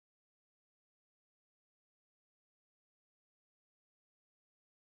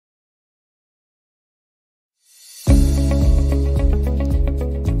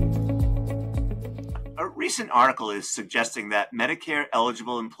recent article is suggesting that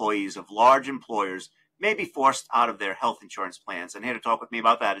Medicare-eligible employees of large employers may be forced out of their health insurance plans. And here to talk with me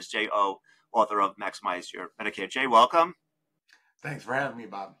about that is J.O., author of Maximize Your Medicare. Jay, welcome. Thanks for having me,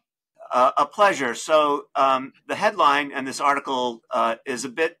 Bob. A pleasure. So the headline and this article is a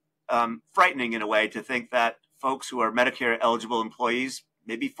bit frightening in a way, to think that folks who are Medicare-eligible employees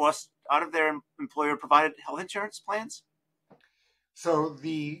may be forced out of their employer-provided health insurance plans. So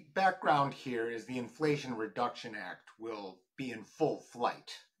the background here is the Inflation Reduction Act will be in full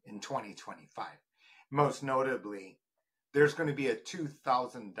flight in 2025. Most notably, there's going to be a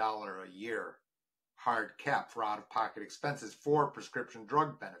 $2,000 a year hard cap for out-of-pocket expenses for prescription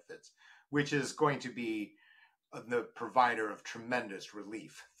drug benefits, which is going to be the provider of tremendous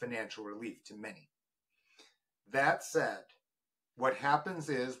relief, financial relief to many. That said, what happens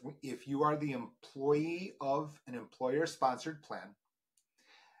is if you are the employee of an employer-sponsored plan,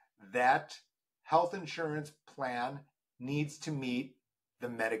 that health insurance plan needs to meet the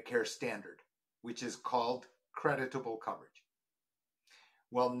Medicare standard, which is called creditable coverage.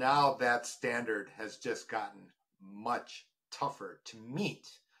 Well, now that standard has just gotten much tougher to meet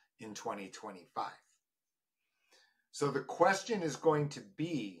in 2025. So the question is going to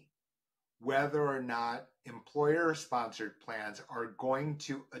be whether or not employer-sponsored plans are going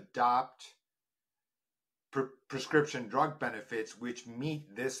to adopt prescription drug benefits which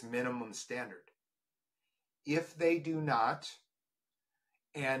meet this minimum standard. If they do not,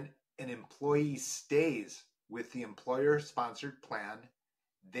 and an employee stays with the employer-sponsored plan,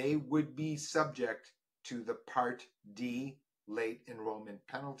 they would be subject to the Part D late enrollment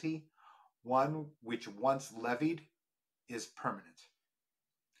penalty, one which once levied is permanent.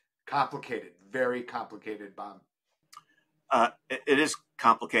 Complicated, very complicated, Bob. It is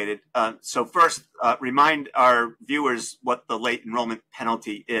complicated. So first, remind our viewers what the late enrollment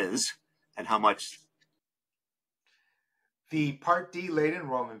penalty is and how much. The Part D late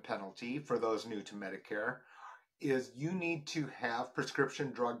enrollment penalty, for those new to Medicare, is you need to have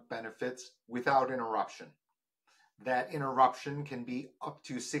prescription drug benefits without interruption. That interruption can be up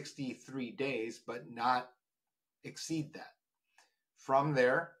to 63 days, but not exceed that. From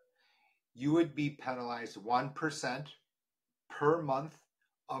there, you would be penalized 1% per month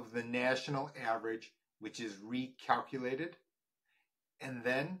of the national average, which is recalculated. And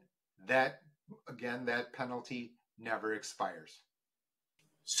then that penalty never expires.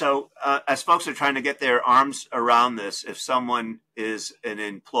 So as folks are trying to get their arms around this, if someone is an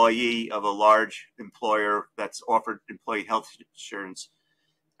employee of a large employer that's offered employee health insurance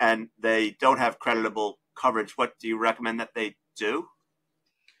and they don't have creditable coverage, what do you recommend that they do?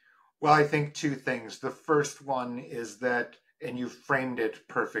 Well, I think two things. The first one is that, and you framed it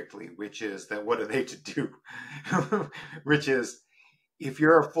perfectly, which is that what are they to do? Which is, if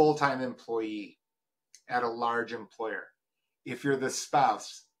you're a full-time employee at a large employer, if you're the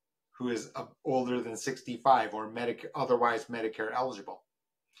spouse who is older than 65 or otherwise Medicare eligible,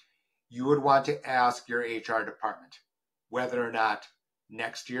 you would want to ask your HR department whether or not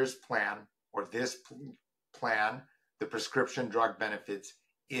next year's plan or this plan, the prescription drug benefits,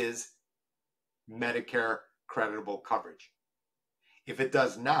 is Medicare creditable coverage. If it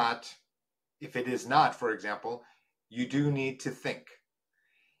is not, for example, you do need to think,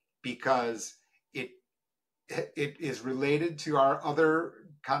 because it is related to our other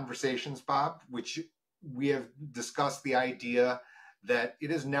conversations, Bob, which we have discussed the idea that it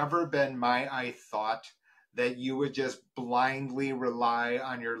has never been my thought that you would just blindly rely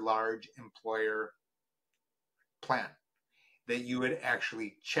on your large employer plan, that you would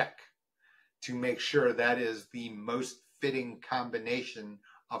actually check to make sure that is the most fitting combination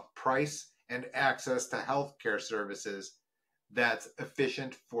of price and access to healthcare services that's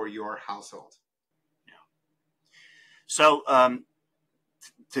efficient for your household. So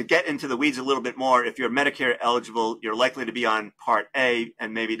to get into the weeds a little bit more, if you're Medicare eligible, you're likely to be on Part A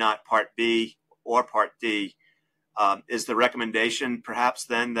and maybe not Part B or Part D. Is the recommendation perhaps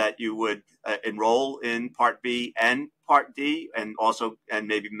then that you would enroll in Part B and Part D and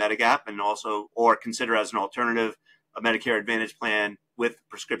maybe Medigap and also, or consider as an alternative a Medicare Advantage plan with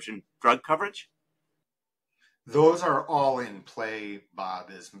prescription drug coverage? Those are all in play, Bob,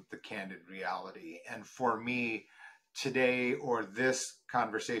 is the candid reality. And for me, today, or this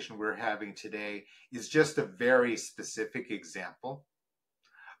conversation we're having today, is just a very specific example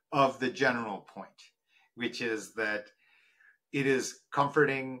of the general point, which is that it is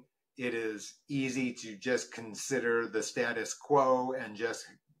comforting, it is easy to just consider the status quo and just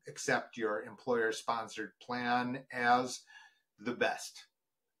accept your employer-sponsored plan as the best.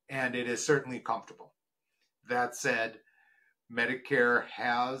 And it is certainly comfortable. That said, Medicare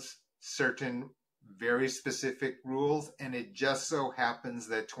has certain very specific rules, and it just so happens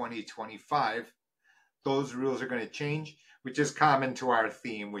that 2025, those rules are going to change, which is common to our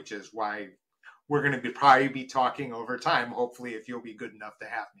theme, which is why we're going to probably be talking over time, hopefully, if you'll be good enough to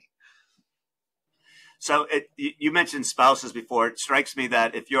have me. So you mentioned spouses before. It strikes me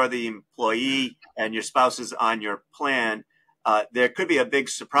that if you're the employee and your spouse is on your plan, there could be a big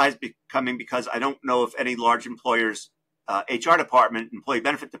surprise coming, because I don't know if any large employers' HR department, employee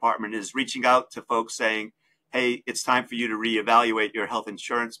benefit department, is reaching out to folks saying, hey, it's time for you to reevaluate your health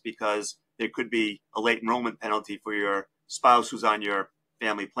insurance because there could be a late enrollment penalty for your spouse who's on your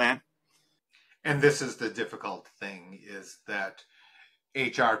family plan. And this is the difficult thing, is that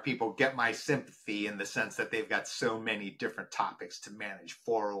HR people get my sympathy in the sense that they've got so many different topics to manage: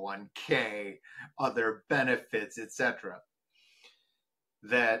 401k, other benefits, etc.,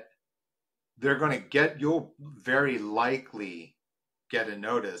 that they're going to you'll very likely get a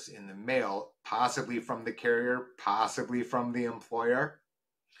notice in the mail, possibly from the carrier, possibly from the employer.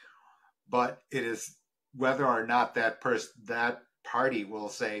 But it is whether or not that party will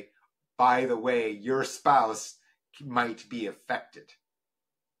say, by the way, your spouse might be affected,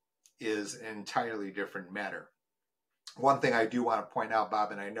 is an entirely different matter. One thing I do want to point out,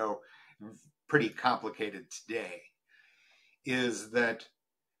 Bob, and I know pretty complicated today, is that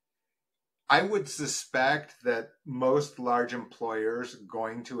I would suspect that most large employers are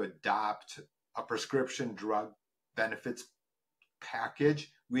going to adopt a prescription drug benefits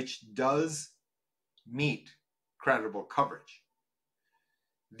package which does meet creditable coverage.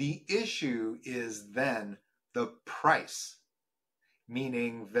 The issue is then the price,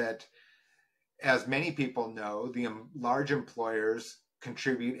 meaning that, as many people know, the large employers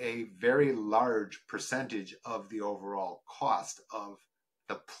contribute a very large percentage of the overall cost of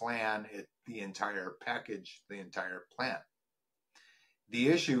the plan, the entire package, the entire plan. The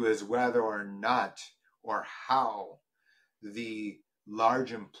issue is whether or not, or how, the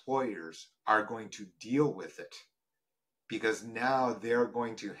large employers are going to deal with it, because now they're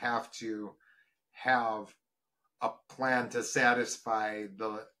going to have have a plan to satisfy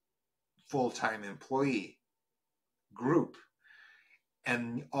the full-time employee group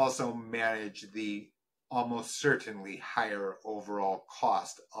and also manage the almost certainly higher overall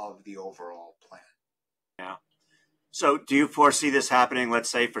cost of the overall plan. Yeah. So do you foresee this happening, let's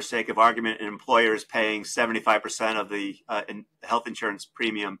say, for sake of argument, an employer is paying 75% of the health insurance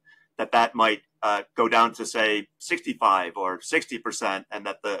premium, that might go down to, say, 65 or 60%, and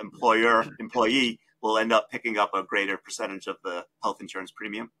that the employee will end up picking up a greater percentage of the health insurance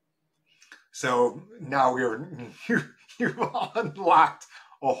premium? So now you've unlocked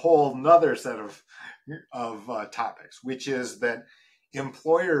a whole nother set of topics, which is that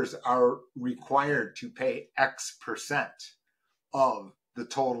employers are required to pay X percent of the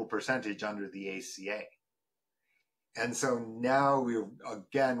total percentage under the ACA. And so now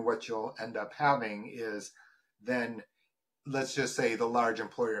what you'll end up having is, then let's just say the large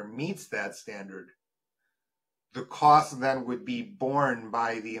employer meets that standard. The cost then would be borne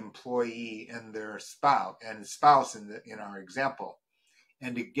by the employee and their spouse in our example.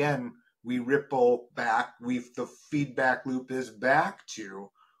 And again, we ripple back. The feedback loop is back to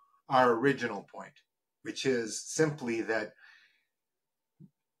our original point, which is simply that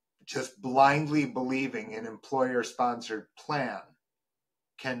just blindly believing an employer-sponsored plan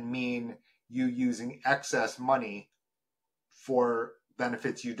can mean you using excess money for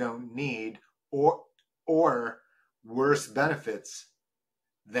benefits you don't need, or worse benefits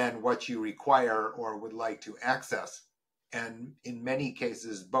than what you require or would like to access. And in many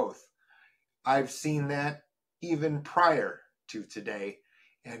cases, both. I've seen that even prior to today,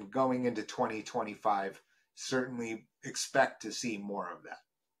 and going into 2025, certainly expect to see more of that.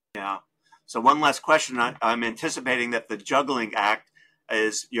 Yeah. So one last question. I'm anticipating that the juggling act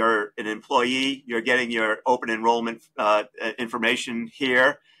is, you're an employee, you're getting your open enrollment information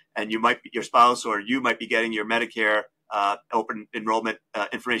here, and your spouse or you might be getting your Medicare open enrollment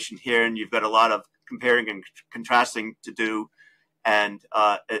information here, and you've got a lot of comparing and contrasting to do, and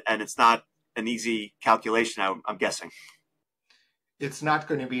it's not an easy calculation, I'm guessing. It's not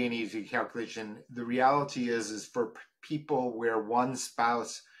going to be an easy calculation. The reality is for people where one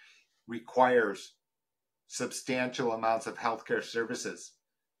spouse requires substantial amounts of healthcare services,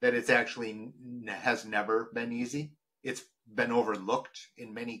 that it's actually has never been easy. It's been overlooked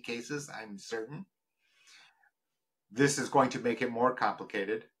in many cases, I'm certain. This is going to make it more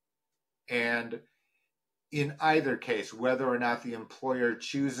complicated. And in either case, whether or not the employer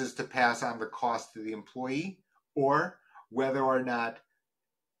chooses to pass on the cost to the employee, or whether or not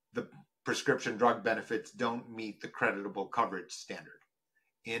the prescription drug benefits don't meet the creditable coverage standard,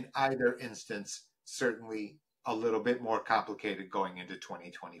 in either instance, certainly a little bit more complicated going into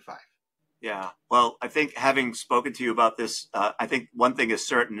 2025. Yeah. Well, I think having spoken to you about this, I think one thing is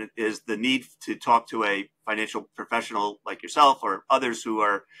certain is the need to talk to a financial professional like yourself or others who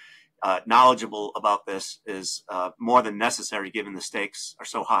are knowledgeable about this is more than necessary given the stakes are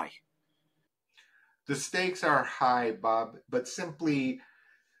so high. The stakes are high, Bob, but simply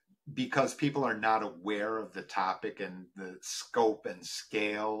because people are not aware of the topic and the scope and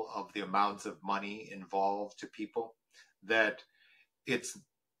scale of the amounts of money involved to people, that it's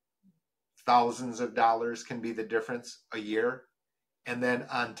thousands of dollars can be the difference a year. And then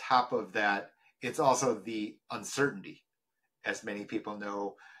on top of that, it's also the uncertainty. As many people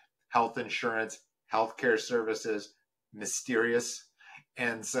know, health insurance, healthcare services, mysterious.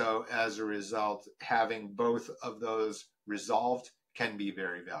 And so as a result, having both of those resolved can be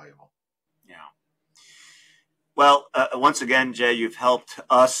very valuable. Yeah. Well, once again, Jay, you've helped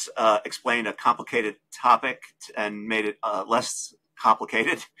us explain a complicated topic and made it less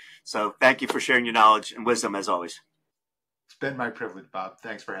complicated. So thank you for sharing your knowledge and wisdom as always. It's been my privilege, Bob.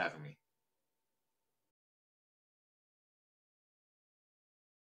 Thanks for having me.